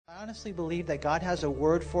honestly believe that God has a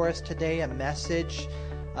word for us today, a message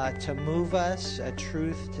to move us, a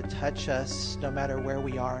truth to touch us no matter where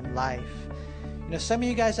we are in life. You know, some of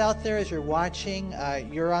you guys out there, as you're watching,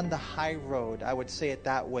 you're on the high road. I would say it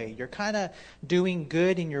that way. You're kind of doing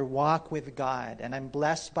good in your walk with God, and I'm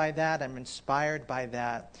blessed by that. I'm inspired by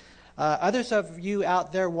that. Others of you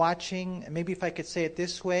out there watching, maybe if I could say it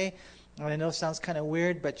this way, and I know it sounds kind of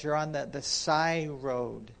weird, but you're on the side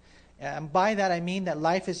road. And by that I mean that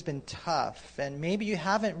life has been tough, and maybe you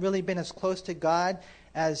haven't really been as close to God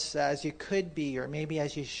as you could be, or maybe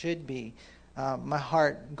as you should be. My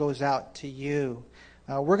heart goes out to you.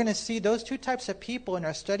 We're going to see those two types of people in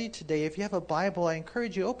our study today. If you have a Bible, I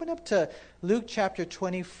encourage you, open up to Luke chapter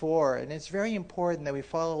 24, and it's very important that we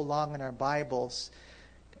follow along in our Bibles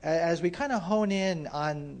as we kind of hone in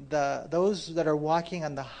on those that are walking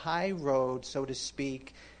on the high road, so to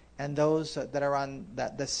speak, and those that are on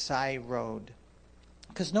the side road.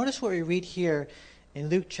 Because notice what we read here in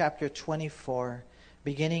Luke chapter 24,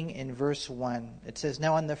 beginning in verse 1. It says,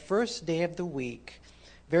 "Now on the first day of the week,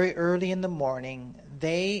 very early in the morning,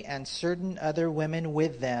 they and certain other women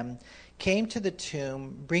with them came to the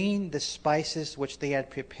tomb, bringing the spices which they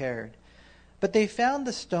had prepared. But they found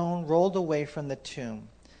the stone rolled away from the tomb.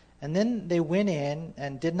 And then they went in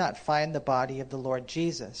and did not find the body of the Lord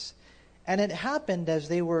Jesus. And it happened, as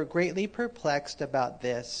they were greatly perplexed about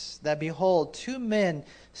this, that behold, two men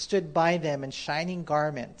stood by them in shining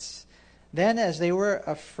garments. Then as they were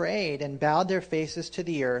afraid and bowed their faces to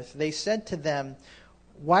the earth, they said to them,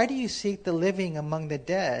 'Why do you seek the living among the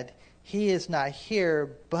dead? He is not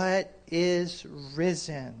here, but is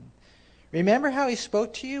risen. Remember how he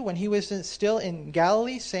spoke to you when he was still in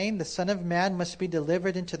Galilee, saying, the Son of Man must be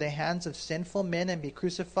delivered into the hands of sinful men and be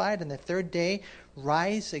crucified, and the third day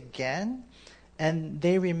rise again?' And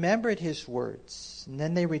they remembered his words. And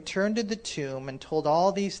then they returned to the tomb and told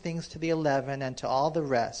all these things to the 11 and to all the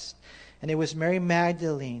rest. And it was Mary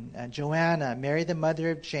Magdalene, Joanna, Mary the mother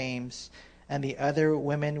of James, and the other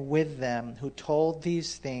women with them who told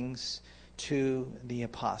these things to the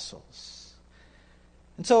apostles."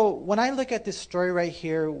 And so when I look at this story right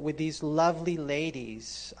here with these lovely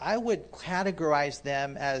ladies, I would categorize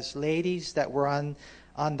them as ladies that were on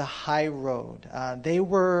the high road. They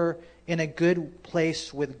were in a good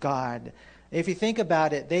place with God. If you think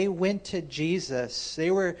about it, they went to Jesus.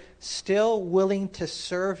 They were still willing to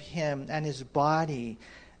serve him and his body.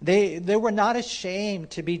 They were not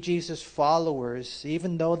ashamed to be Jesus' followers,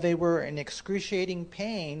 even though they were in excruciating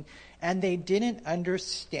pain and they didn't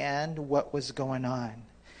understand what was going on.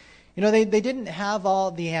 You know, they didn't have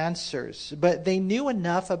all the answers, but they knew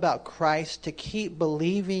enough about Christ to keep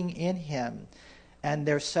believing in him. And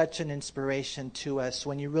they're such an inspiration to us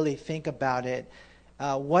when you really think about it.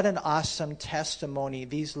 What an awesome testimony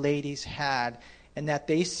these ladies had, and that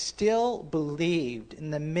they still believed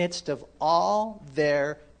in the midst of all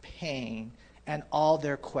their pain and all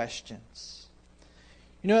their questions.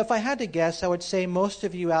 You know, if I had to guess, I would say most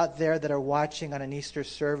of you out there that are watching on an Easter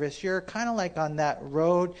service, you're kind of like on that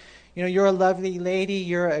road. You know, you're a lovely lady,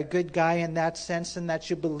 you're a good guy in that sense, and that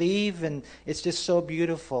you believe, and it's just so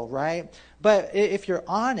beautiful, right? But if you're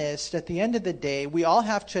honest, at the end of the day, we all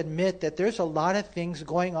have to admit that there's a lot of things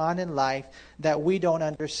going on in life that we don't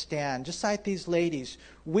understand. Just like these ladies,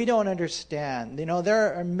 we don't understand. You know,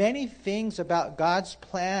 there are many things about God's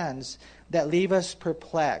plans that leave us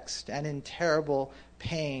perplexed and in terrible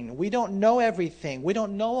pain. We don't know everything. We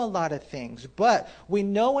don't know a lot of things, but we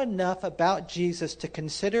know enough about Jesus to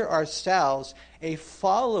consider ourselves a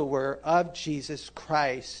follower of Jesus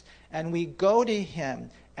Christ. And we go to him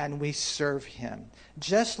and we serve him,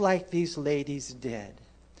 just like these ladies did.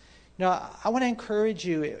 Now, I want to encourage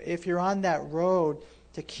you, if you're on that road,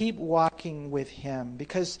 to keep walking with him,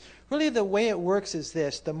 because really the way it works is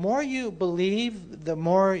this: the more you believe, the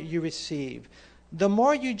more you receive. The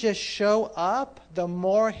more you just show up, the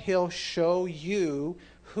more he'll show you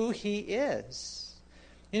who he is.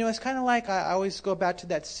 You know, it's kind of like, I always go back to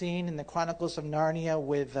that scene in the Chronicles of Narnia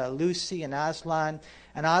with Lucy and Aslan.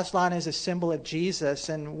 And Aslan is a symbol of Jesus.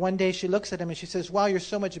 And one day she looks at him and she says, "Wow, you're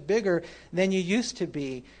so much bigger than you used to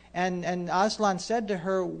be." And Aslan said to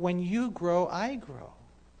her, "When you grow, I grow."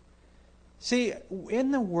 See, in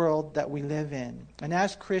the world that we live in, and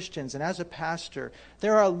as Christians and as a pastor,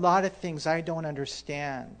 there are a lot of things I don't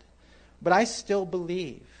understand. But I still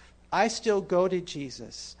believe. I still go to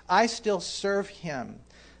Jesus. I still serve him.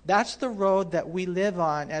 That's the road that we live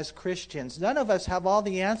on as Christians. None of us have all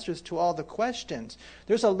the answers to all the questions.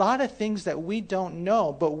 There's a lot of things that we don't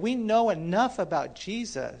know, but we know enough about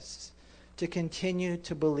Jesus to continue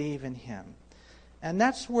to believe in him. And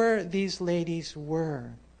that's where these ladies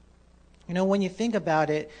were. When you think about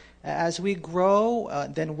it, as we grow,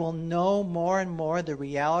 then we'll know more and more the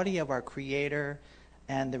reality of our Creator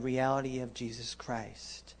and the reality of Jesus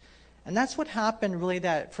Christ. And that's what happened really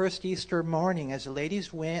that first Easter morning. As the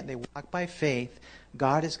ladies went, they walked by faith,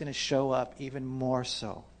 God is going to show up even more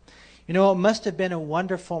so. It must have been a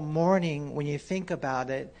wonderful morning when you think about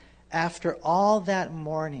it. After all that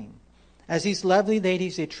mourning, as these lovely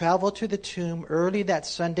ladies, they traveled to the tomb early that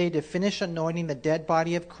Sunday to finish anointing the dead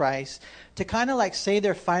body of Christ, to kind of like say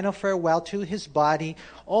their final farewell to his body,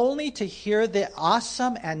 only to hear the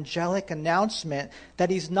awesome angelic announcement that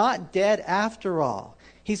he's not dead after all.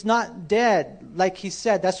 He's not dead, like he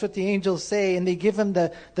said. That's what the angels say. And they give him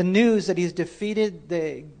the news that he's defeated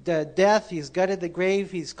the death, he's gutted the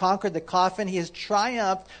grave, he's conquered the coffin, he has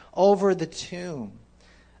triumphed over the tomb.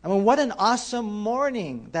 I mean, what an awesome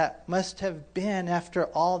morning that must have been after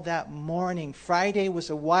all that mourning. Friday was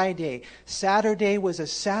a Y day. Saturday was a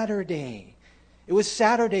Saturday. It was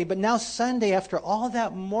Saturday, but now Sunday, after all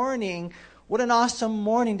that mourning, what an awesome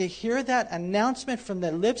morning to hear that announcement from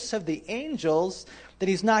the lips of the angels that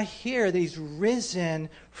he's not here, that he's risen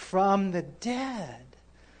from the dead.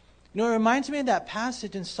 It reminds me of that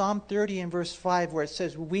passage in Psalm 30 and verse 5 where it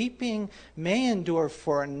says, weeping may endure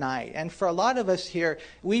for a night. And for a lot of us here,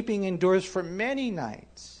 weeping endures for many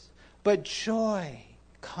nights. But joy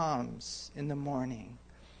comes in the morning.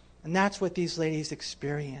 And that's what these ladies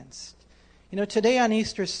experienced. Today on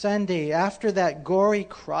Easter Sunday, after that gory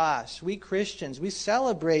cross, we Christians, we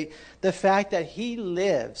celebrate the fact that he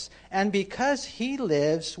lives. And because he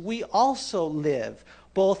lives, we also live,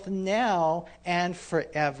 both now and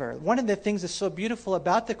forever. One of the things that's so beautiful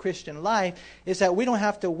about the Christian life is that we don't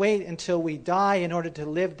have to wait until we die in order to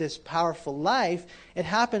live this powerful life. It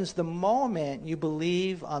happens the moment you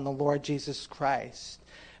believe on the Lord Jesus Christ.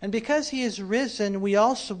 And because he is risen, we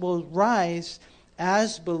also will rise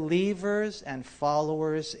as believers and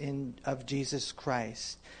followers of Jesus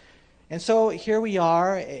Christ. And so here we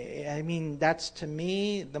are. I mean, that's to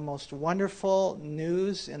me the most wonderful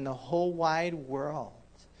news in the whole wide world.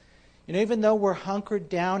 Even though we're hunkered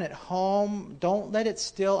down at home, don't let it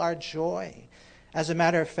steal our joy. As a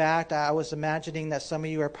matter of fact, I was imagining that some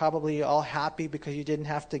of you are probably all happy because you didn't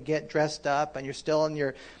have to get dressed up and you're still in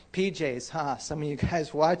your PJs, huh? Some of you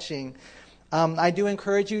guys watching. I do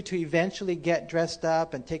encourage you to eventually get dressed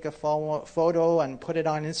up and take a photo and put it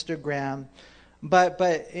on Instagram. But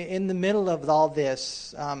in the middle of all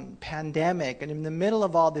this pandemic and in the middle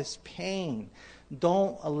of all this pain,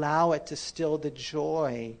 don't allow it to steal the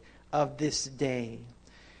joy of this day.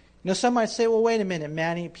 Some might say, well, wait a minute,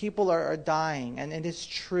 Manny, people are dying. And it is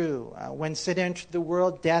true. When sin entered the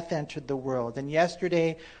world, death entered the world. And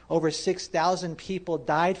yesterday, over 6,000 people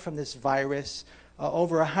died from this virus.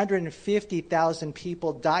 Over 150,000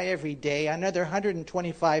 people die every day. Another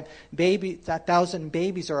 125,000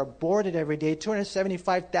 babies are aborted every day.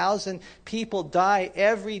 275,000 people die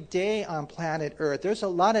every day on planet Earth. There's a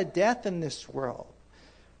lot of death in this world.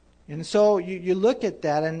 And so you look at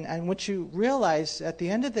that, and what you realize at the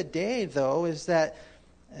end of the day, though, is that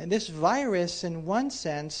this virus, in one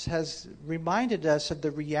sense, has reminded us of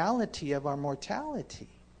the reality of our mortality.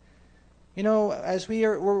 As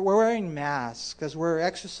we're wearing masks, as we're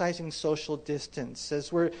exercising social distance,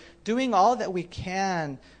 as we're doing all that we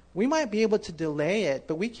can, we might be able to delay it,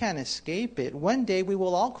 but we can't escape it. One day we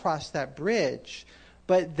will all cross that bridge.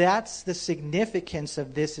 But that's the significance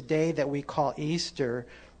of this day that we call Easter,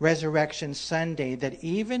 Resurrection Sunday, that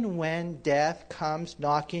even when death comes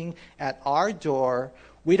knocking at our door,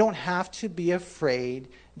 we don't have to be afraid.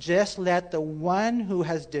 Just let the one who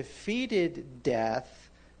has defeated death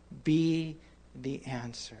be the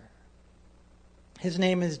answer. His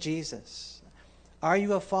name is Jesus. Are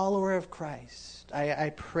you a follower of Christ?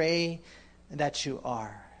 I pray that you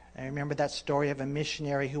are. I remember that story of a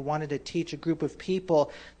missionary who wanted to teach a group of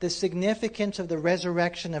people the significance of the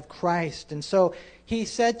resurrection of Christ. And so he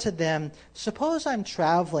said to them, suppose I'm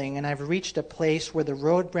traveling and I've reached a place where the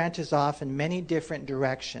road branches off in many different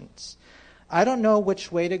directions. I don't know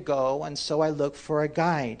which way to go, and so I look for a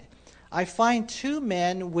guide. I find two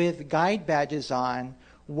men with guide badges on.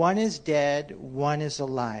 One is dead, one is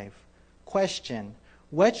alive. Question: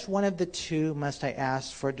 which one of the two must I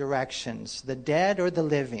ask for directions, the dead or the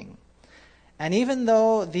living? And even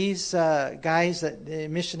though these guys that the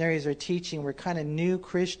missionaries are teaching were kind of new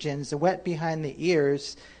Christians, wet behind the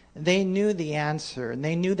ears, they knew the answer. And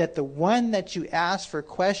they knew that the one that you ask for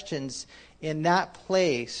questions in that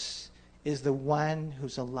place is the one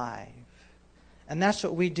who's alive. And that's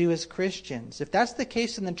what we do as Christians. If that's the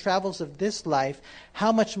case in the travels of this life,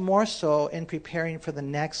 how much more so in preparing for the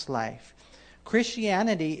next life?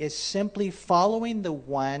 Christianity is simply following the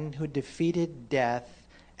one who defeated death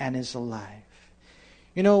and is alive.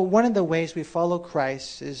 You know, one of the ways we follow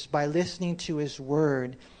Christ is by listening to his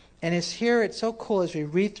word. And it's so cool as we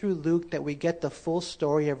read through Luke that we get the full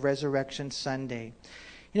story of Resurrection Sunday.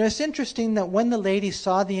 You know, it's interesting that when the ladies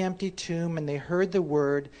saw the empty tomb and they heard the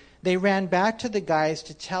word, they ran back to the guys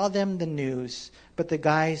to tell them the news, but the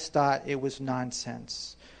guys thought it was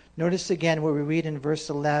nonsense. Notice again what we read in verse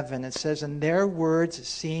 11. It says, "And their words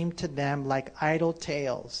seemed to them like idle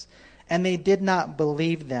tales, and they did not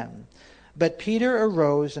believe them. But Peter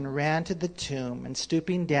arose and ran to the tomb, and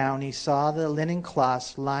stooping down, he saw the linen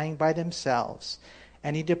cloths lying by themselves,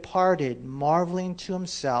 and he departed, marveling to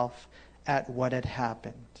himself at what had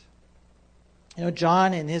happened." You know,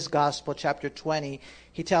 John in his Gospel, chapter 20,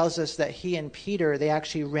 he tells us that he and Peter, they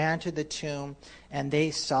actually ran to the tomb, and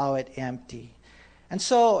they saw it empty. And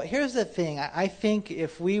so here's the thing. I think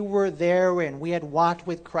if we were there and we had walked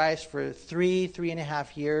with Christ for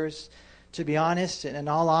 3.5 years, to be honest, and in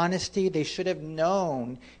all honesty, they should have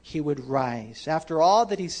known he would rise. After all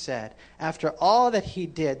that he said, after all that he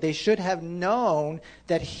did, they should have known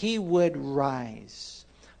that he would rise.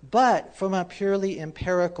 But from a purely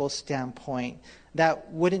empirical standpoint,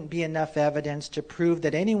 that wouldn't be enough evidence to prove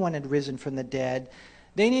that anyone had risen from the dead.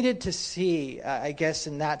 They needed to see, I guess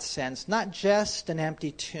in that sense, not just an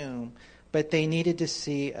empty tomb, but they needed to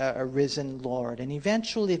see a risen Lord. And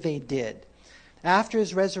eventually they did. After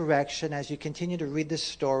his resurrection, as you continue to read this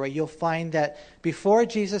story, you'll find that before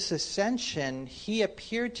Jesus' ascension, he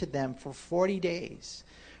appeared to them for 40 days.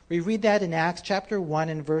 We read that in Acts chapter 1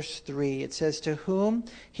 and verse 3. It says, "To whom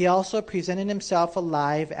he also presented himself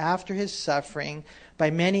alive after his suffering by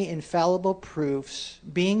many infallible proofs,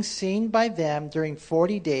 being seen by them during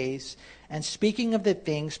 40 days, and speaking of the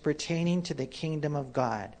things pertaining to the kingdom of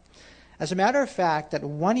God." As a matter of fact, at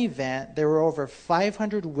one event, there were over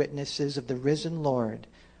 500 witnesses of the risen Lord,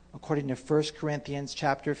 according to 1 Corinthians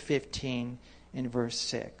chapter 15 in verse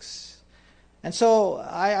 6. And so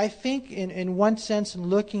I think in one sense, in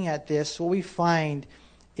looking at this, what we find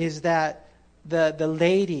is that the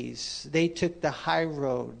ladies, they took the high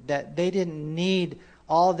road, that they didn't need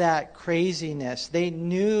all that craziness. They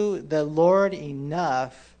knew the Lord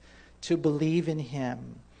enough to believe in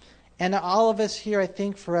him. And all of us here, I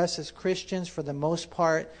think for us as Christians, for the most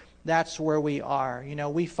part, that's where we are. You know,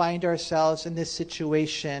 we find ourselves in this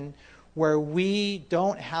situation where we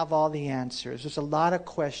don't have all the answers. There's a lot of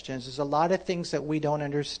questions. There's a lot of things that we don't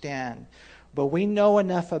understand. But we know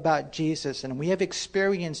enough about Jesus, and we have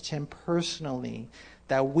experienced him personally,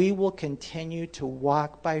 that we will continue to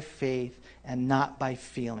walk by faith and not by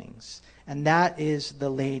feelings. And that is the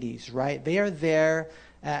ladies, right? They are there,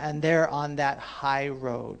 and they're on that high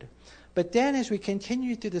road. But then as we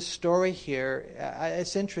continue through the story here,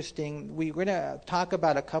 it's interesting. We're going to talk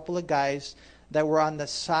about a couple of guys that were on the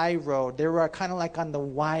side road. They were kind of like on the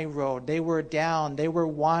Y road. They were down. They were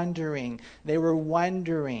wandering. They were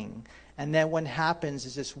wondering. And then what happens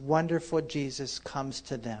is this wonderful Jesus comes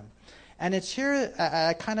to them. And it's here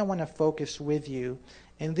I kind of want to focus with you.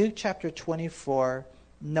 In Luke chapter 24,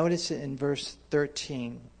 notice it in verse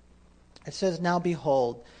 13. It says, "Now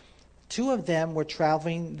behold, two of them were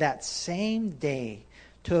traveling that same day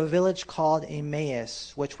to a village called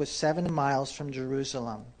Emmaus, which was 7 miles from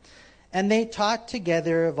Jerusalem. And they talked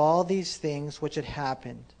together of all these things which had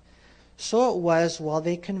happened. So it was while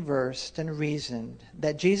they conversed and reasoned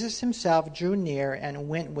that Jesus himself drew near and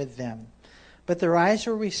went with them. But their eyes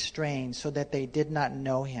were restrained so that they did not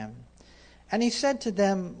know him. And he said to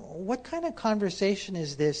them, 'What kind of conversation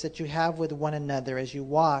is this that you have with one another as you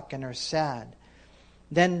walk and are sad?'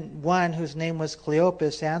 Then one whose name was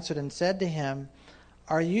Cleopas answered and said to him,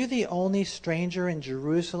 'Are you the only stranger in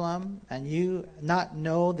Jerusalem, and you not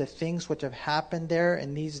know the things which have happened there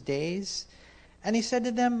in these days?' And he said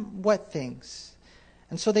to them, 'What things?'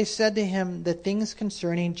 And so they said to him, 'The things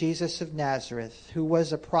concerning Jesus of Nazareth, who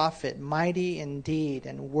was a prophet, mighty in deed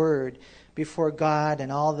and word before God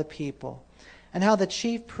and all the people, and how the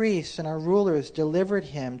chief priests and our rulers delivered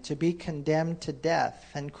him to be condemned to death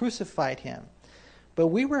and crucified him. But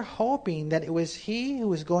we were hoping that it was he who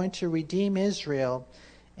was going to redeem Israel.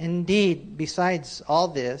 Indeed, besides all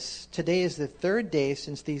this, today is the 3rd day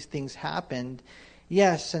since these things happened.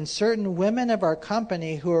 Yes, and certain women of our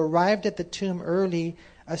company who arrived at the tomb early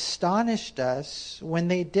astonished us when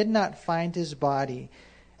they did not find his body.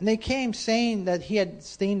 And they came saying that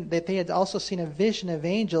they had also seen a vision of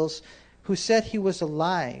angels who said he was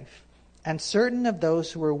alive. And certain of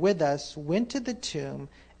those who were with us went to the tomb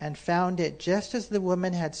and found it just as the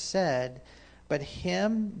woman had said, but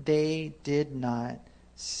him they did not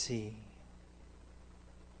see."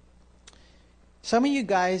 Some of you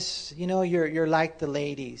guys, you're like the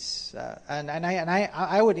ladies, and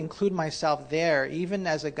I would include myself there, even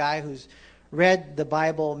as a guy who's read the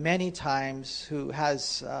Bible many times, who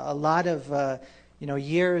has a lot of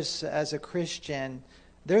years as a Christian.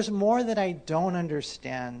 There's more that I don't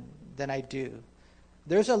understand than I do.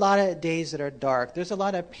 There's a lot of days that are dark. There's a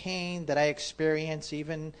lot of pain that I experience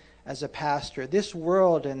even as a pastor. This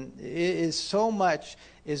world and is so much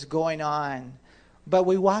is going on, but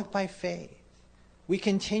we walk by faith. We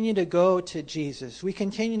continue to go to Jesus. We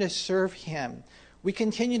continue to serve Him. We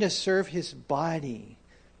continue to serve His body.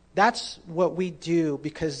 That's what we do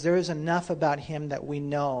because there is enough about Him that we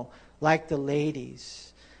know, like the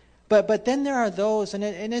ladies. But then there are those, and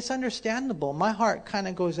it's understandable. My heart kind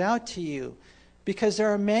of goes out to you because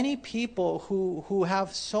there are many people who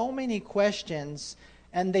have so many questions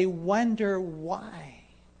and they wonder why.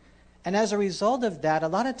 And as a result of that, a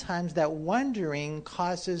lot of times that wondering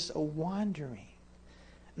causes a wandering.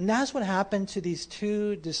 And that's what happened to these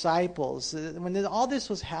two disciples. When all this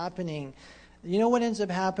was happening, what ends up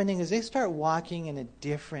happening is they start walking in a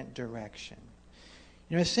different direction.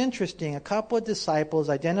 It's interesting. A couple of disciples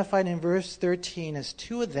identified in verse 13 as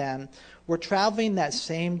two of them were traveling that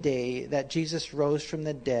same day that Jesus rose from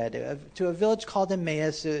the dead to a village called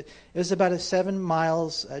Emmaus. It was about a 7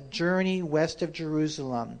 miles journey west of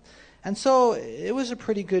Jerusalem. And so it was a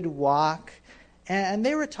pretty good walk. And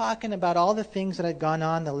they were talking about all the things that had gone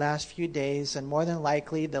on the last few days and more than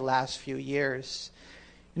likely the last few years.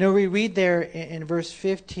 We read there in verse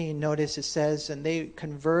 15, notice it says, and they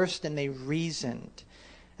conversed and they reasoned.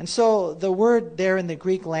 And so the word there in the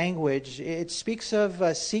Greek language, it speaks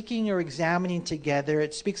of seeking or examining together.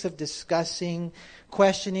 It speaks of discussing,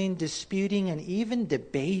 questioning, disputing, and even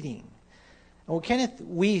debating. Well, Kenneth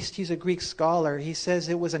Wiest, he's a Greek scholar, he says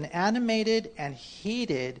it was an animated and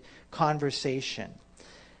heated conversation.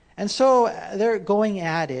 And so they're going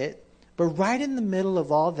at it, but right in the middle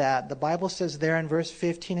of all that, the Bible says there in verse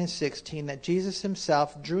 15 and 16 that Jesus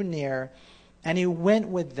himself drew near and he went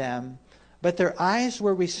with them, but their eyes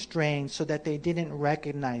were restrained so that they didn't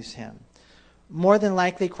recognize him. More than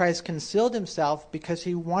likely, Christ concealed himself because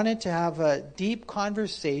he wanted to have a deep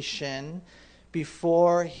conversation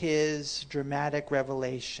before his dramatic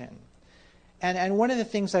revelation. And one of the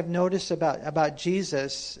things I've noticed about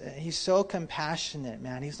Jesus, he's so compassionate,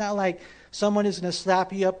 man. He's not like someone who's going to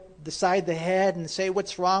slap you up the side of the head and say,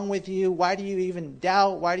 what's wrong with you? Why do you even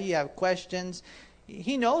doubt? Why do you have questions?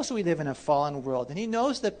 He knows we live in a fallen world, and he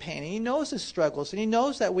knows the pain, and he knows the struggles, and he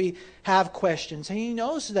knows that we have questions, and he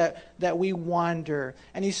knows that we wander.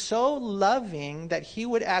 And he's so loving that he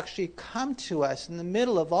would actually come to us in the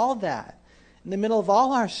middle of all that, in the middle of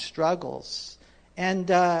all our struggles. And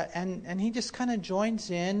he just kind of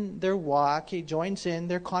joins in their walk. He joins in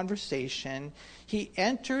their conversation. He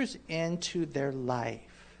enters into their life.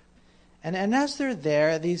 And as they're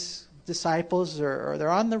there, these disciples they're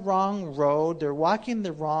on the wrong road. They're walking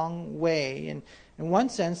the wrong way. And in one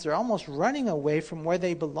sense, they're almost running away from where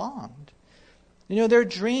they belonged. Their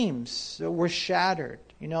dreams were shattered.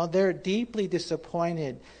 They're deeply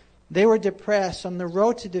disappointed. They were depressed on the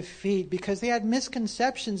road to defeat because they had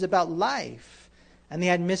misconceptions about life. And they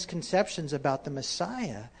had misconceptions about the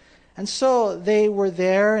Messiah. And so they were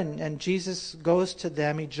there, and Jesus goes to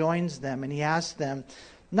them. He joins them, and he asks them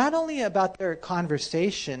not only about their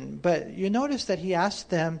conversation, but you notice that he asks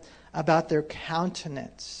them about their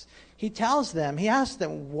countenance. He asks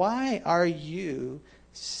them, why are you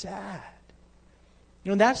sad?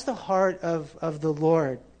 That's the heart of the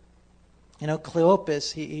Lord.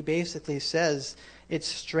 Cleopas, he basically says, it's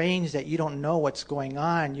strange that you don't know what's going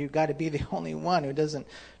on. You've got to be the only one who doesn't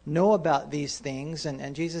know about these things.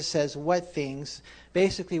 And Jesus says, what things?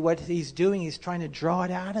 Basically what he's doing, he's trying to draw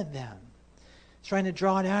it out of them. He's trying to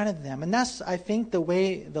draw it out of them. And that's, I think, the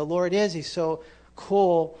way the Lord is. He's so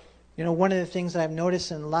cool. One of the things that I've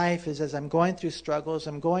noticed in life is as I'm going through struggles,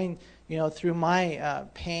 I'm going, through my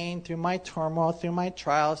pain, through my turmoil, through my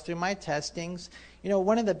trials, through my testings,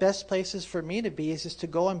 one of the best places for me to be is just to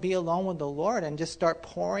go and be alone with the Lord and just start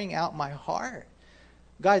pouring out my heart.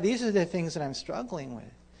 God, these are the things that I'm struggling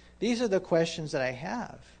with. These are the questions that I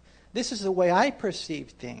have. This is the way I perceive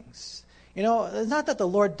things. It's not that the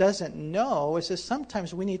Lord doesn't know. It's just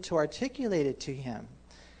sometimes we need to articulate it to him.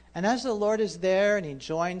 And as the Lord is there and he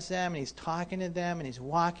joins them and he's talking to them and he's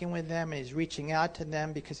walking with them and he's reaching out to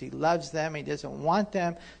them because he loves them. He doesn't want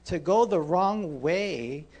them to go the wrong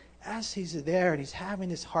way. As he's there and he's having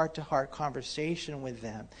this heart-to-heart conversation with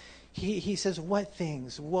them, he says, what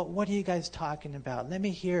things? What are you guys talking about? Let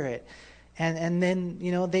me hear it. And then,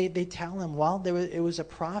 they tell him, well, it was a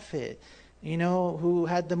prophet who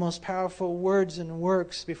had the most powerful words and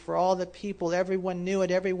works before all the people. Everyone knew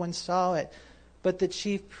it, everyone saw it. But the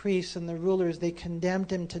chief priests and the rulers, they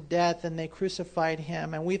condemned him to death and they crucified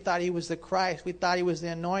him. And we thought he was the Christ. We thought he was the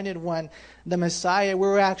anointed one, the Messiah. We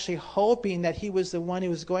were actually hoping that he was the one who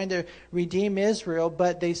was going to redeem Israel.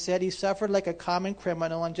 But they said he suffered like a common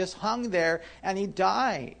criminal and just hung there and he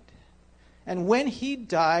died. And when he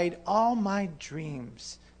died, all my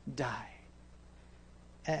dreams died.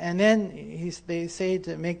 And then they say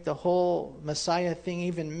to make the whole Messiah thing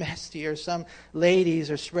even messier, some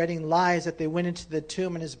ladies are spreading lies that they went into the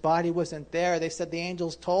tomb and his body wasn't there. They said the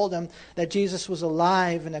angels told them that Jesus was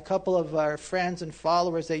alive, and a couple of our friends and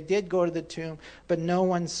followers, they did go to the tomb, but no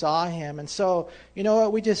one saw him. And so, you know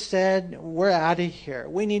what, we just said, we're out of here.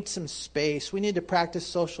 We need some space. We need to practice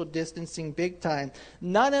social distancing big time.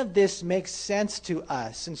 None of this makes sense to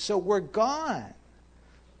us, and so we're gone.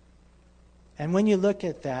 And when you look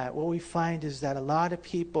at that, what we find is that a lot of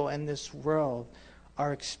people in this world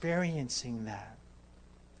are experiencing that.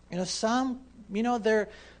 Some, they're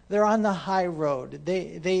on the high road.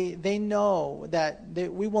 They know that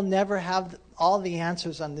we will never have all the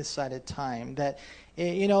answers on this side of time. That,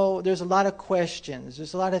 there's a lot of questions.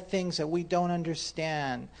 There's a lot of things that we don't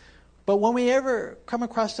understand. But when we ever come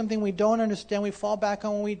across something we don't understand, we fall back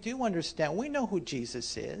on what we do understand. We know who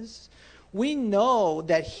Jesus is. We know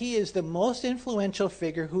that he is the most influential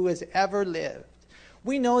figure who has ever lived.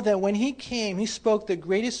 We know that when he came, he spoke the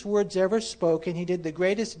greatest words ever spoken. He did the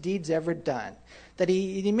greatest deeds ever done. That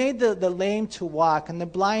he made the lame to walk, and the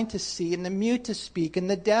blind to see, and the mute to speak, and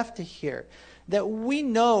the deaf to hear. That we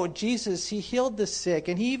know Jesus, he healed the sick,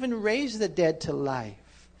 and he even raised the dead to life.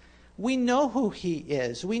 We know who he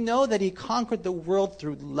is. We know that he conquered the world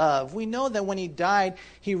through love. We know that when he died,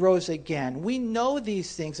 he rose again. We know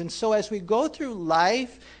these things. And so as we go through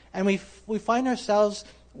life and we find ourselves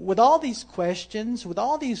with all these questions, with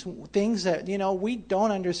all these things that, we don't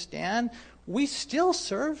understand, we still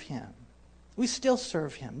serve him. We still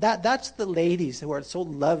serve him. That's the ladies who are so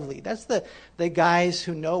lovely. That's the guys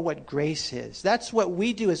who know what grace is. That's what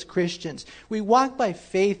we do as Christians. We walk by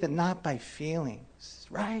faith and not by feelings,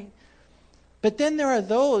 right? But then there are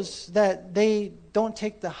those that they don't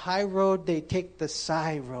take the high road, they take the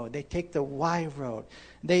side road, they take the wide road.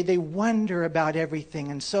 They wonder about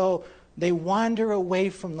everything, and so they wander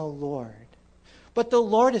away from the Lord. But the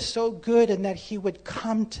Lord is so good in that he would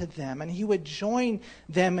come to them and he would join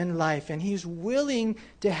them in life, and he's willing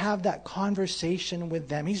to have that conversation with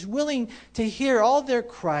them. He's willing to hear all their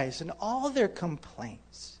cries and all their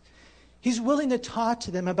complaints. He's willing to talk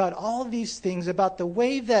to them about all these things, about the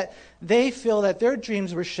way that they feel that their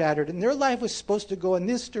dreams were shattered and their life was supposed to go in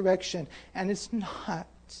this direction, and it's not.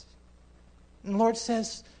 And the Lord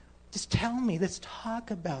says, just tell me, let's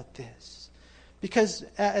talk about this. Because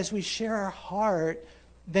as we share our heart,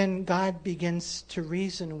 then God begins to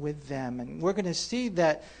reason with them. And we're going to see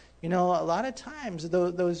that, a lot of times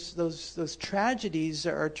those tragedies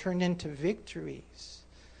are turned into victories.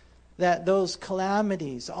 That those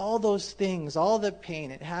calamities, all those things, all the pain,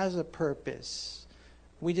 it has a purpose.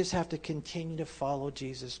 We just have to continue to follow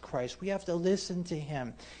Jesus Christ. We have to listen to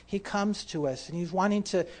him. He comes to us, and he's wanting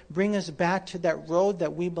to bring us back to that road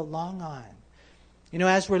that we belong on.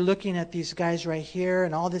 As we're looking at these guys right here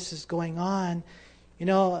and all this is going on,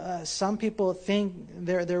 some people think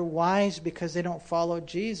they're wise because they don't follow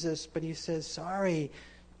Jesus, but he says, sorry.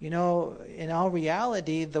 In all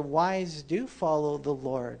reality, the wise do follow the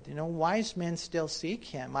Lord. Wise men still seek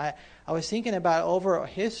him. I was thinking about over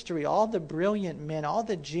history, all the brilliant men, all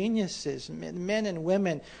the geniuses, men and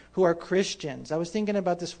women who are Christians. I was thinking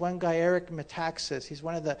about this one guy, Eric Metaxas. He's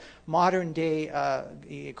one of the modern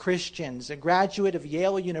day Christians, a graduate of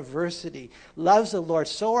Yale University, loves the Lord,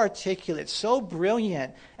 so articulate, so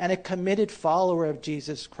brilliant, and a committed follower of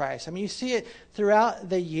Jesus Christ. You see it throughout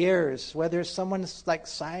the years, whether someone like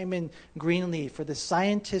Simon Greenleaf or the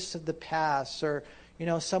scientists of the past, or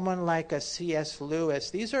someone like a C.S. Lewis.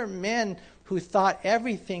 These are men who thought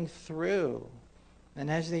everything through. And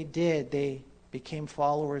as they did, they became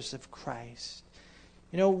followers of Christ.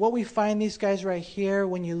 What we find these guys right here,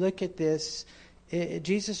 when you look at this,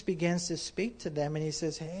 Jesus begins to speak to them, and he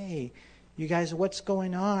says, hey, you guys, what's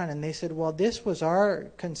going on? And they said, well, this was our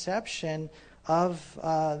conception of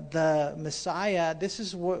the Messiah. This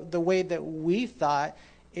is the way that we thought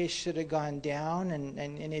it should have gone down, and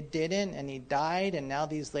it didn't, and he died, and now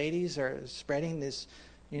these ladies are spreading this,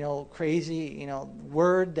 crazy,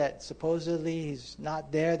 word that supposedly he's not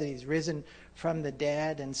there, that he's risen from the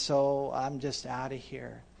dead, and so I'm just out of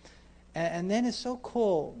here. And then it's so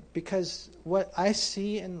cool, because what I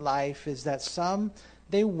see in life is that some,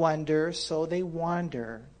 they wonder, so they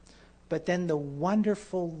wander. But then the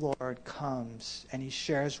wonderful Lord comes and he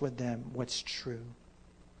shares with them what's true.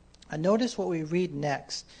 And notice what we read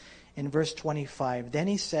next in verse 25. Then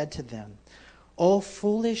he said to them, O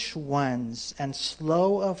foolish ones and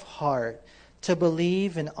slow of heart to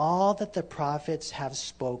believe in all that the prophets have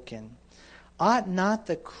spoken. Ought not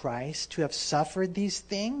the Christ to have suffered these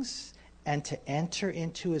things and to enter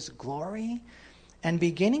into his glory? And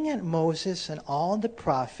beginning at Moses and all the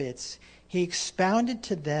prophets, he expounded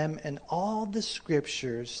to them in all the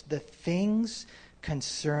scriptures the things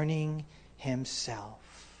concerning himself.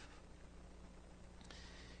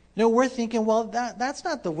 We're thinking, well, that's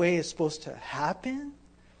not the way it's supposed to happen.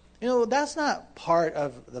 That's not part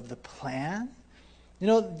of the plan.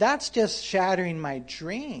 That's just shattering my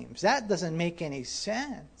dreams. That doesn't make any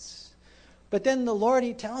sense. But then the Lord,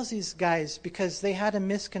 he tells these guys, because they had a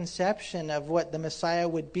misconception of what the Messiah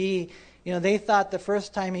would be. They thought the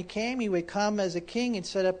first time he came, he would come as a king and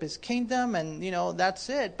set up his kingdom, and, that's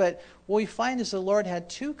it. But what we find is the Lord had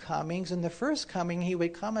two comings. In the first coming, he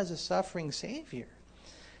would come as a suffering Savior.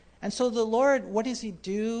 And so the Lord, what does he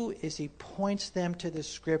do? Is he points them to the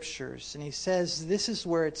scriptures. And he says, this is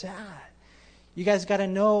where it's at. You guys got to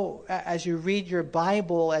know, as you read your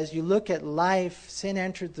Bible, as you look at life, sin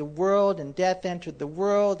entered the world and death entered the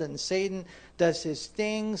world and Satan does his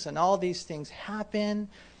things and all these things happen.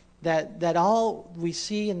 That all we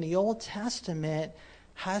see in the Old Testament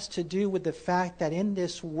has to do with the fact that in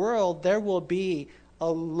this world there will be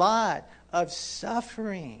a lot of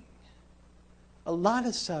suffering. A lot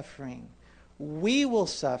of suffering. We will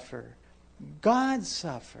suffer. God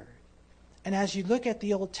suffered. And as you look at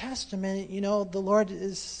the Old Testament, the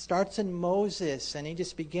Lord starts in Moses and he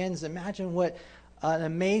just begins. Imagine what an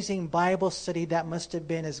amazing Bible study that must have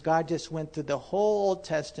been as God just went through the whole Old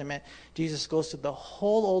Testament. Jesus goes through the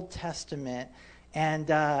whole Old Testament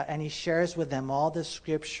and he shares with them all the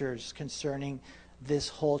scriptures concerning this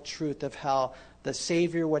whole truth of how the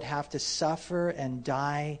Savior would have to suffer and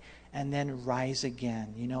die and then rise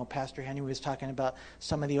again. Pastor Henry was talking about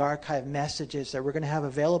some of the archive messages that we're going to have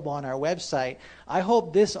available on our website. I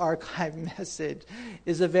hope this archive message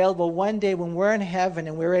is available one day when we're in heaven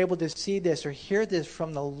and we're able to see this or hear this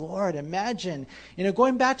from the Lord. Imagine,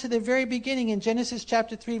 going back to the very beginning in Genesis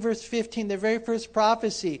chapter 3, verse 15, the very first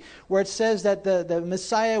prophecy where it says that the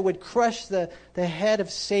Messiah would crush the head of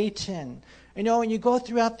Satan. When you go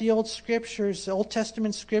throughout the Old Scriptures, the Old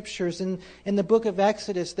Testament Scriptures, in the book of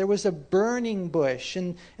Exodus, there was a burning bush.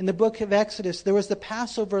 In the book of Exodus, there was the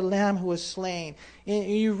Passover lamb who was slain. And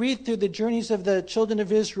you read through the journeys of the children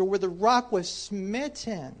of Israel where the rock was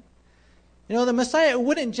smitten. The Messiah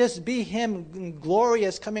wouldn't just be him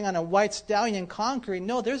glorious coming on a white stallion conquering.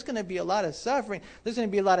 No, there's going to be a lot of suffering. There's going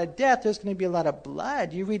to be a lot of death. There's going to be a lot of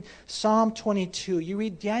blood. You read Psalm 22. You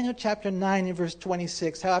read Daniel chapter 9 and verse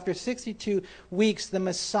 26. How after 62 weeks the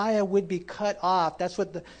Messiah would be cut off. That's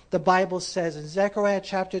what the Bible says. In Zechariah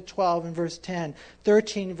chapter 12 and verse 10.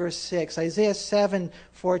 13 verse 6. Isaiah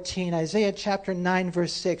 7:14. Isaiah chapter 9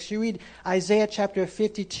 verse 6. You read Isaiah chapter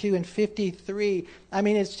 52 and 53.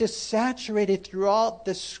 It's just saturated throughout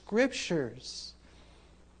the scriptures.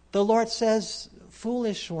 The Lord says,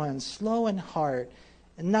 foolish ones, slow in heart,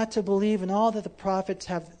 and not to believe in all that the prophets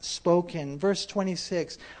have spoken. Verse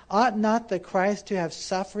 26, ought not the Christ to have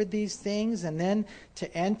suffered these things and then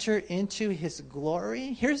to enter into his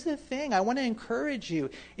glory? Here's the thing, I want to encourage you.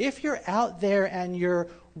 If you're out there and you're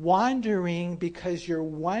wandering because you're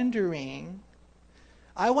wondering,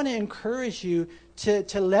 I want to encourage you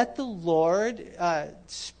to let the Lord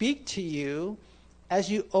speak to you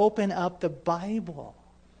as you open up the Bible.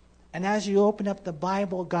 And as you open up the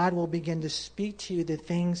Bible, God will begin to speak to you the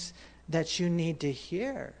things that you need to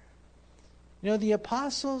hear. The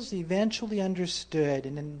apostles eventually understood,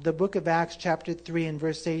 and in the book of Acts chapter 3 and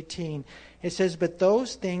verse 18, it says, but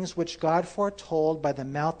those things which God foretold by the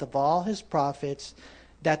mouth of all his prophets,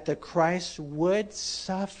 that the Christ would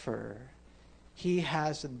suffer, he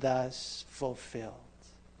has thus fulfilled.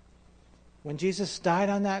 When Jesus died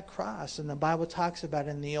on that cross, and the Bible talks about it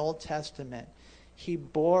in the Old Testament, he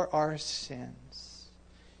bore our sins.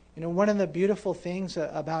 One of the beautiful things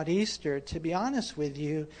about Easter, to be honest with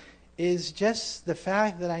you, is just the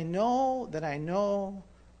fact that I know that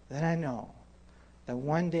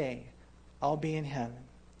one day I'll be in heaven.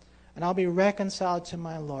 And I'll be reconciled to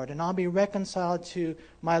my Lord. And I'll be reconciled to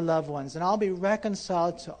my loved ones. And I'll be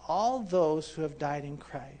reconciled to all those who have died in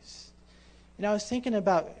Christ. I was thinking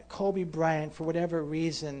about Kobe Bryant. For whatever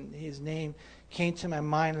reason, his name came to my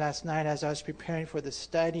mind last night as I was preparing for the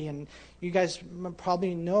study. And you guys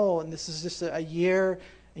probably know, and this is just a year,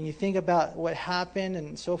 and you think about what happened.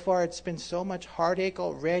 And so far it's been so much heartache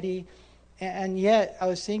already. And yet, I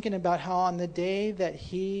was thinking about how on the day that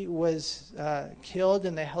he was killed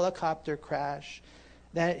in the helicopter crash,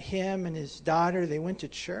 that him and his daughter, they went to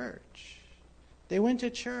church. They went to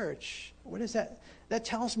church. What is that? That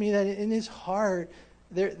tells me that in his heart,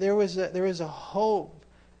 there was a hope,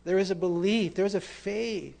 there was a belief, there was a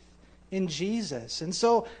faith in Jesus. And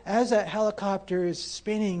so as that helicopter is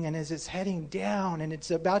spinning and as it's heading down and it's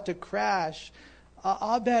about to crash,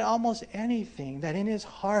 I'll bet almost anything that in his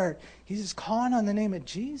heart, he's just calling on the name of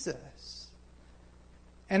Jesus.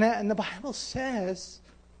 And the Bible says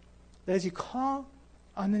that as you call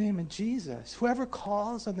on the name of Jesus, whoever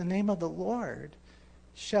calls on the name of the Lord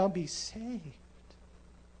shall be saved.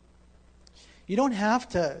 You don't have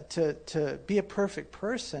to be a perfect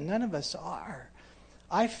person. None of us are.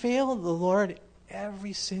 I fail the Lord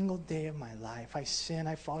every single day of my life. I sin,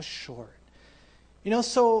 I fall short.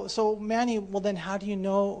 So Manny, well then how do you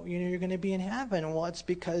know you're going to be in heaven? Well, it's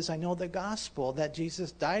because I know the gospel, that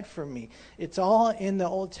Jesus died for me. It's all in the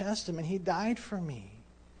Old Testament. He died for me.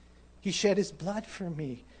 He shed his blood for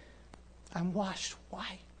me. I'm washed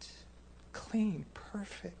white, clean,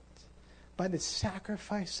 perfect by the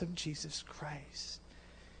sacrifice of Jesus Christ.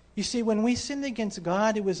 You see, when we sinned against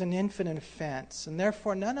God, it was an infinite offense. And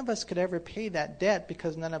therefore, none of us could ever pay that debt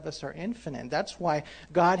because none of us are infinite. That's why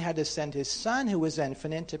God had to send his Son, who was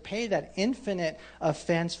infinite, to pay that infinite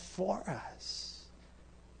offense for us.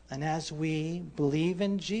 And as we believe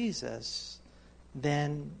in Jesus,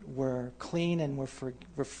 then we're clean and we're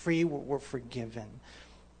free, we're forgiven.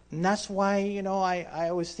 And that's why,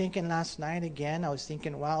 I was thinking last night again, I was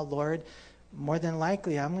thinking, wow, Lord, more than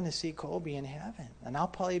likely, I'm going to see Colby in heaven. And I'll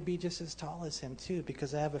probably be just as tall as him, too,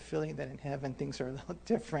 because I have a feeling that in heaven things are a little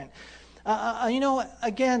different.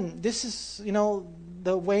 Again, this is,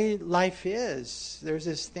 the way life is. There's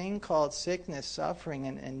this thing called sickness, suffering,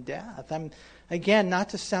 and death. Again, not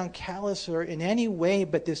to sound callous or in any way,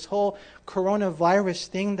 but this whole coronavirus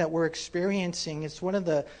thing that we're experiencing, it's one of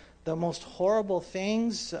the most horrible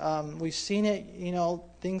things. We've seen it,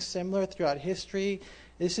 things similar throughout history.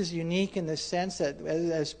 This is unique in the sense that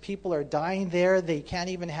as people are dying there, they can't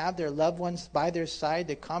even have their loved ones by their side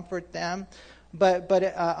to comfort them. But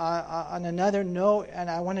on another note,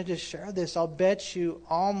 and I wanted to share this, I'll bet you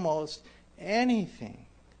almost anything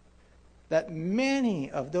that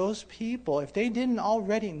many of those people, if they didn't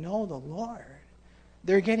already know the Lord,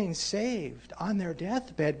 they're getting saved on their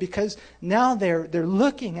deathbed because now they're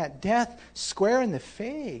looking at death square in the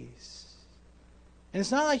face. And it's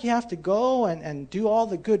not like you have to go and do all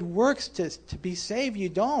the good works to be saved. You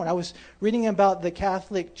don't. I was reading about the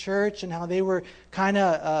Catholic Church and how they were kind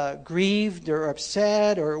of grieved or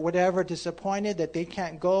upset or whatever, disappointed that they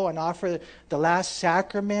can't go and offer the last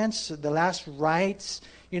sacraments, the last rites,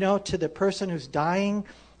 to the person who's dying.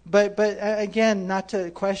 But again, not to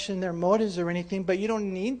question their motives or anything, but you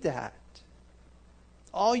don't need that.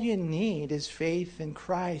 All you need is faith in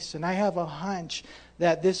Christ. And I have a hunch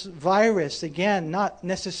that this virus, again, not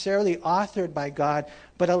necessarily authored by God,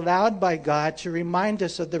 but allowed by God to remind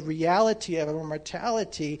us of the reality of our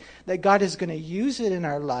mortality, that God is going to use it in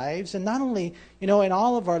our lives, and not only, in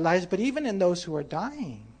all of our lives, but even in those who are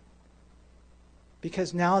dying.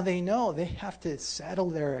 Because now they know they have to settle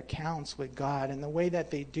their accounts with God, and the way that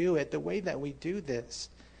they do it, the way that we do this,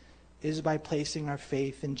 is by placing our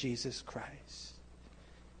faith in Jesus Christ.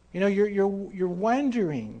 You're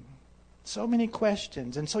wondering, so many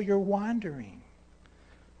questions, and so you're wandering.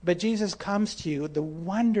 But Jesus comes to you, the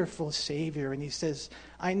wonderful Savior, and he says,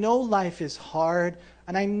 I know life is hard,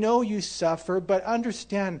 and I know you suffer, but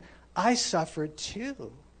understand, I suffered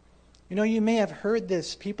too. You may have heard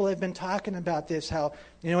this. People have been talking about this, how,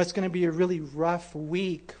 it's going to be a really rough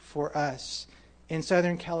week for us in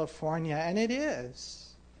Southern California, and it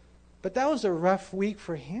is. But that was a rough week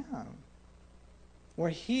for him, where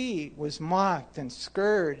he was mocked and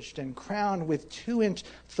scourged and crowned with 2-inch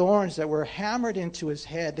thorns that were hammered into his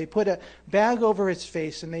head. They put a bag over his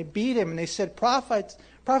face and they beat him and they said,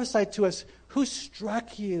 prophesy to us, who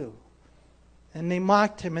struck you? And they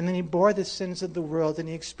mocked him, and then he bore the sins of the world, and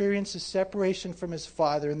he experienced a separation from his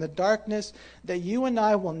Father in the darkness that you and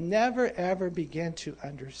I will never, ever begin to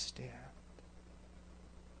understand.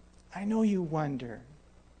 I know you wonder,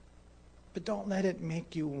 but don't let it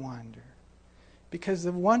make you wonder. Because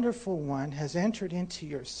the wonderful one has entered into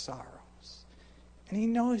your sorrows. And he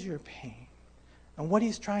knows your pain. And what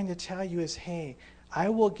he's trying to tell you is, hey, I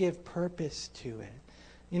will give purpose to it.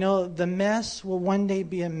 The mess will one day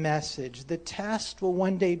be a message. The test will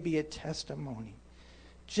one day be a testimony.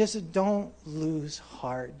 Just don't lose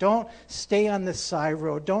heart. Don't stay on the side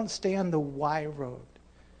road. Don't stay on the Y road.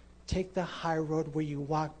 Take the high road where you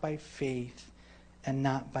walk by faith and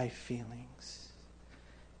not by feelings.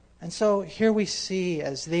 And so here we see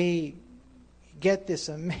as they get this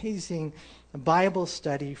amazing Bible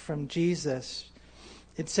study from Jesus,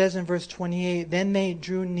 it says in verse 28, then they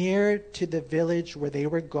drew near to the village where they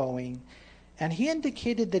were going, and he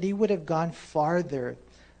indicated that he would have gone farther,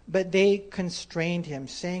 but they constrained him,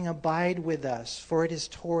 saying, abide with us, for it is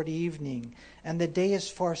toward evening, and the day is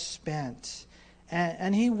far spent.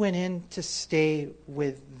 And he went in to stay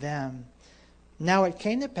with them. Now it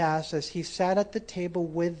came to pass, as he sat at the table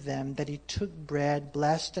with them, that he took bread,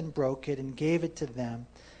 blessed and broke it, and gave it to them.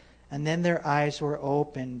 And then their eyes were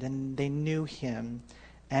opened, and they knew him,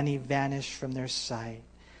 and he vanished from their sight.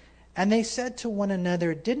 And they said to one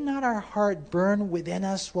another, did not our heart burn within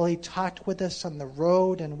us while he talked with us on the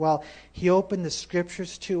road, and while he opened the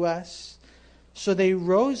scriptures to us? So they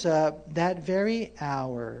rose up that very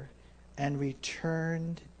hour and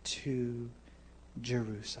returned to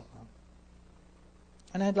Jerusalem.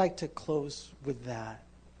 And I'd like to close with that.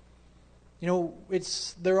 You know,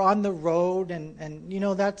 they're on the road, and you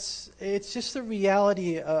know, it's just the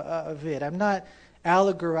reality of it. I'm not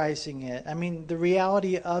allegorizing it. I mean, the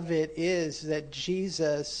reality of it is that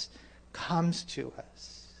Jesus comes to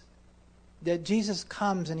us. That Jesus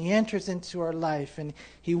comes and he enters into our life, and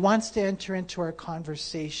he wants to enter into our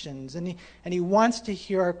conversations, and he wants to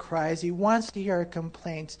hear our cries. He wants to hear our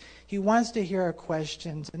complaints. He wants to hear our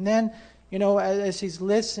questions. And then, you know, as he's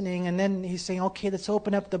listening, and then he's saying, okay, let's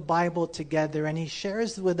open up the Bible together. And he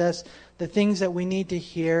shares with us the things that we need to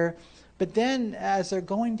hear. But then as they're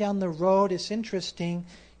going down the road, it's interesting.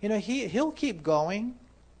 You know, he'll keep going.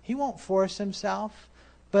 He won't force himself.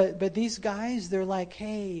 But these guys, they're like,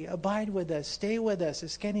 hey, abide with us. Stay with us.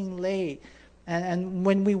 It's getting late. And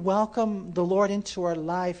when we welcome the Lord into our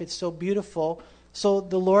life, it's so beautiful. So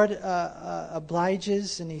the Lord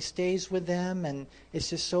obliges, and he stays with them. And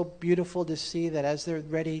it's just so beautiful to see that as they're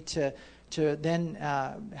ready to then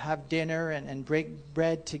have dinner and break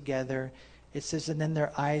bread together, it says, and then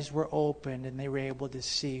their eyes were opened and they were able to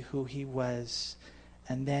see who he was.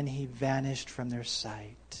 And then he vanished from their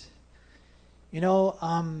sight. You know,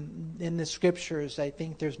 in the scriptures, I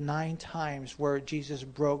think there's 9 times where Jesus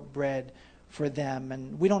broke bread for them.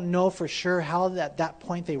 And we don't know for sure how at that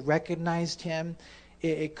point they recognized him.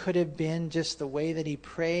 It could have been just the way that he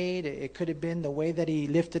prayed. It could have been the way that he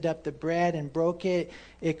lifted up the bread and broke it.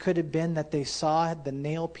 It could have been that they saw the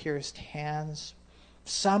nail-pierced hands.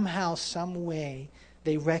 Somehow, some way,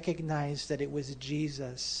 they recognized that it was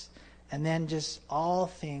Jesus. And then just all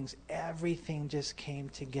things, everything just came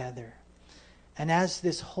together. And as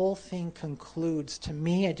this whole thing concludes, to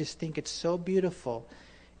me, I just think it's so beautiful.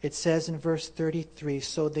 It says in verse 33,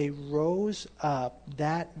 so they rose up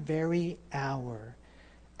that very hour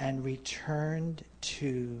and returned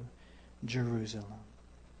to Jerusalem.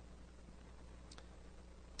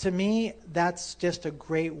 To me, that's just a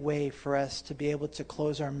great way for us to be able to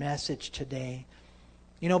close our message today.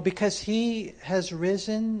 You know, because he has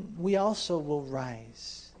risen, we also will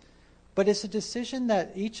rise. But it's a decision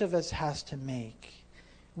that each of us has to make.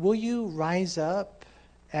 Will you rise up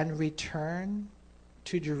and return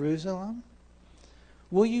to Jerusalem?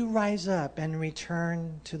 Will you rise up and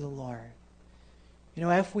return to the Lord? You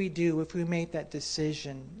know, if we make that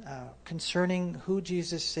decision concerning who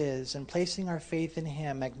Jesus is and placing our faith in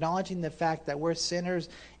him, acknowledging the fact that we're sinners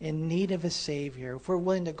in need of a Savior, if we're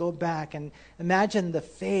willing to go back and imagine the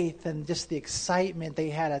faith and just the excitement they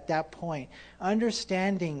had at that point,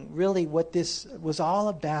 understanding really what this was all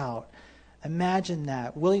about. Imagine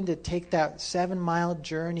that, willing to take that 7-mile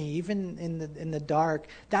journey, even in the dark.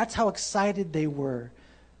 That's how excited they were.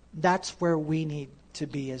 That's where we need to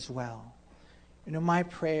be as well. You know, my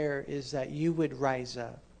prayer is that you would rise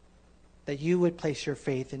up, that you would place your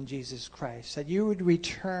faith in Jesus Christ, that you would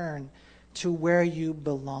return to where you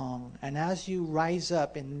belong. And as you rise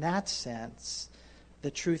up in that sense, the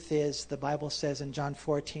truth is, the Bible says in John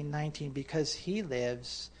 14:19, because he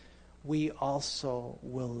lives, we also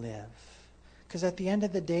will live. Because at the end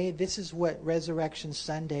of the day, this is what Resurrection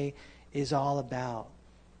Sunday is all about.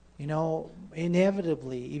 You know,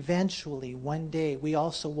 inevitably, eventually, one day, we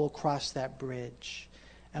also will cross that bridge.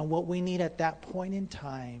 And what we need at that point in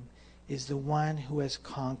time is the one who has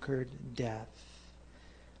conquered death.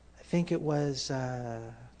 I think it was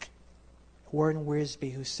Warren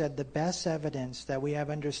Wiersbe who said the best evidence that we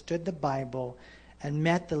have understood the Bible and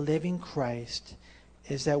met the living Christ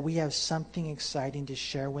is that we have something exciting to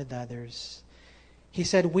share with others. He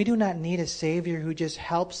said, we do not need a Savior who just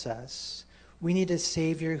helps us. We need a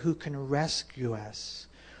Savior who can rescue us.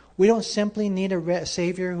 We don't simply need a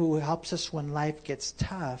Savior who helps us when life gets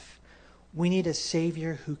tough. We need a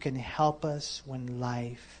Savior who can help us when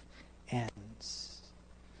life ends.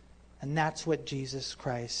 And that's what Jesus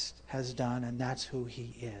Christ has done, and that's who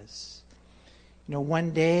he is. You know,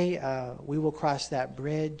 one day we will cross that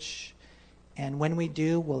bridge, and when we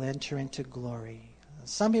do, we'll enter into glory.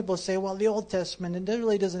 Some people say, well, the Old Testament, it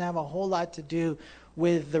really doesn't have a whole lot to do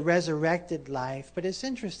with the resurrected life. But it's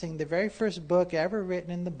interesting. The very first book ever written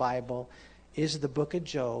in the Bible is the book of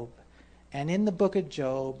Job. And in the book of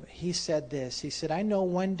Job, he said this. He said, I know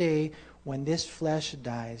one day when this flesh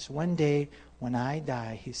dies, one day when I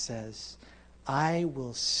die, he says, I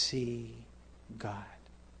will see God.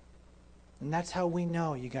 And that's how we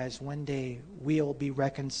know, you guys, one day we'll be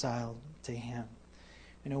reconciled to him.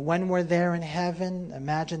 You know, when we're there in heaven,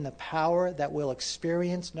 imagine the power that we'll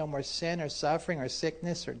experience. No more sin or suffering or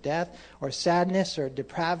sickness or death or sadness or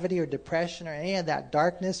depravity or depression or any of that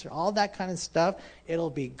darkness or all that kind of stuff.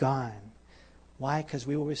 It'll be gone. Why? Because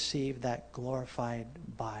we will receive that glorified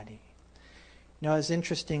body. You know, it's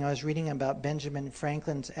interesting. I was reading about Benjamin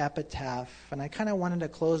Franklin's epitaph, and I kind of wanted to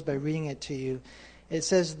close by reading it to you. It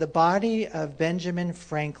says, the body of Benjamin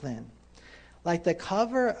Franklin, like the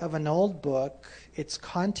cover of an old book, its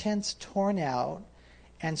contents torn out,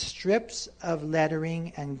 and strips of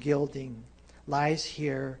lettering and gilding, lies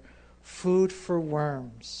here, food for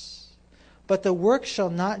worms. But the work shall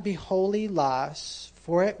not be wholly lost,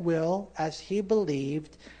 for it will, as he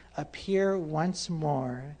believed, appear once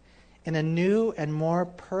more in a new and more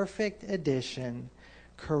perfect edition,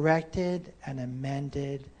 corrected and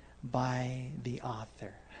amended by the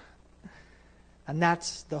author. And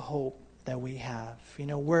that's the hope that we have. You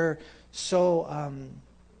know, we're so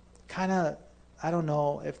kind of, I don't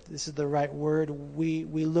know if this is the right word, we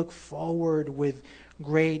look forward with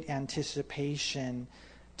great anticipation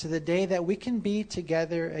to the day that we can be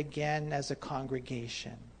together again as a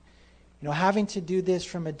congregation. You know, having to do this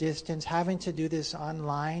from a distance, having to do this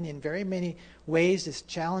online in very many ways is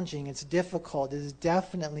challenging, it's difficult, it's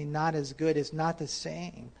definitely not as good, it's not the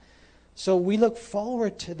same. So we look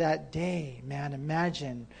forward to that day, man.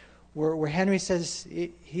 Imagine where Henry says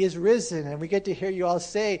he is risen, and we get to hear you all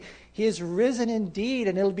say, he is risen indeed,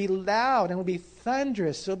 and it'll be loud, and it'll be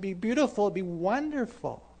thunderous, it'll be beautiful, it'll be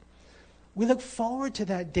wonderful. We look forward to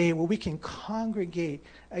that day where we can congregate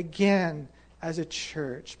again as a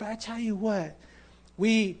church. But I tell you what,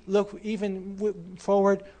 we look even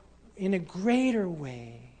forward in a greater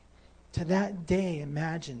way to that day,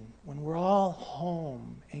 imagine, when we're all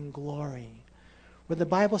home in glory. Where the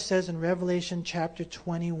Bible says in Revelation chapter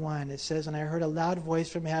 21, it says, and I heard a loud voice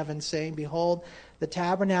from heaven saying, behold, the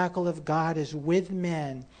tabernacle of God is with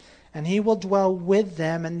men, and he will dwell with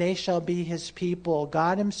them, and they shall be his people.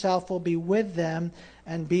 God himself will be with them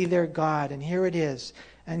and be their God. And here it is.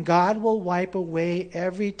 And God will wipe away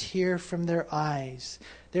every tear from their eyes.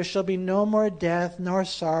 There shall be no more death, nor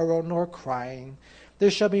sorrow, nor crying.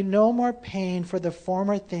 There shall be no more pain, for the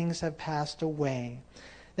former things have passed away.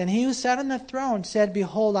 Then he who sat on the throne said,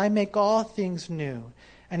 behold, I make all things new.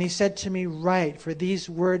 And he said to me, write, for these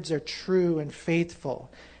words are true and faithful.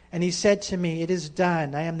 And he said to me, it is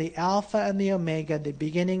done. I am the Alpha and the Omega, the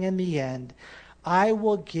beginning and the end. I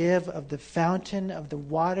will give of the fountain of the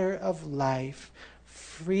water of life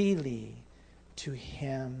freely to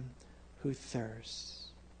him who thirsts.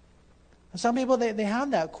 Some people, they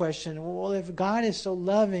have that question. Well, if God is so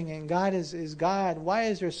loving and God is God, why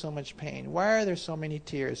is there so much pain? Why are there so many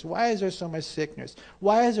tears? Why is there so much sickness?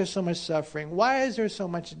 Why is there so much suffering? Why is there so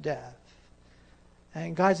much death?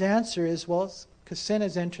 And God's answer is, well, because sin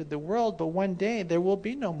has entered the world, but one day there will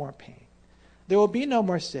be no more pain. There will be no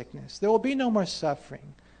more sickness. There will be no more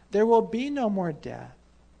suffering. There will be no more death.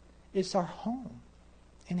 It's our home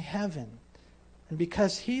in heaven. And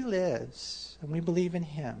because he lives, and we believe in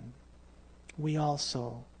him, we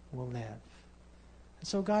also will live. And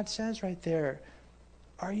so God says right there,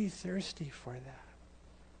 are you thirsty for that?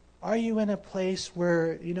 Are you in a place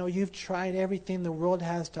where, you know, you've tried everything the world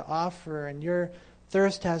has to offer and your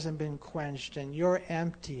thirst hasn't been quenched and you're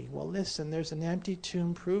empty? Well, listen, there's an empty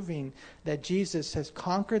tomb proving that Jesus has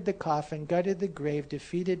conquered the coffin, gutted the grave,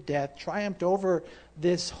 defeated death, triumphed over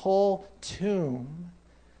this whole tomb.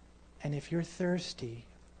 And if you're thirsty,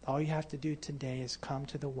 all you have to do today is come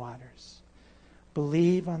to the waters.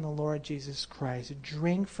 Believe on the Lord Jesus Christ.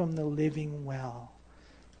 Drink from the living well.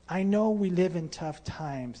 I know we live in tough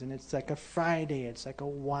times, and it's like a Friday, it's like a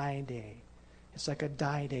Y day, it's like a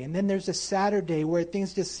die day. And then there's a Saturday where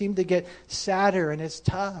things just seem to get sadder and it's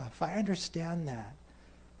tough. I understand that.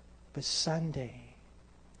 But Sunday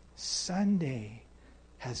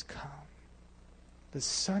has come. The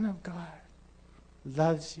Son of God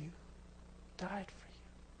loves you, died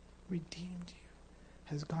for you, redeemed you,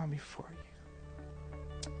 has gone before you.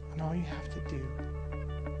 And all you have to do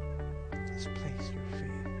Just place your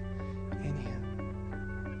faith in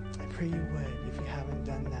him. I pray you would if you haven't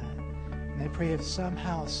done that. And I pray if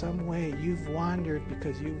somehow, some way you've wandered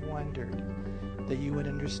because you've wondered, that you would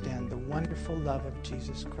understand the wonderful love of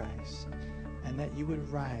Jesus Christ and that you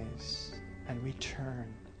would rise and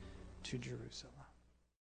return to Jerusalem.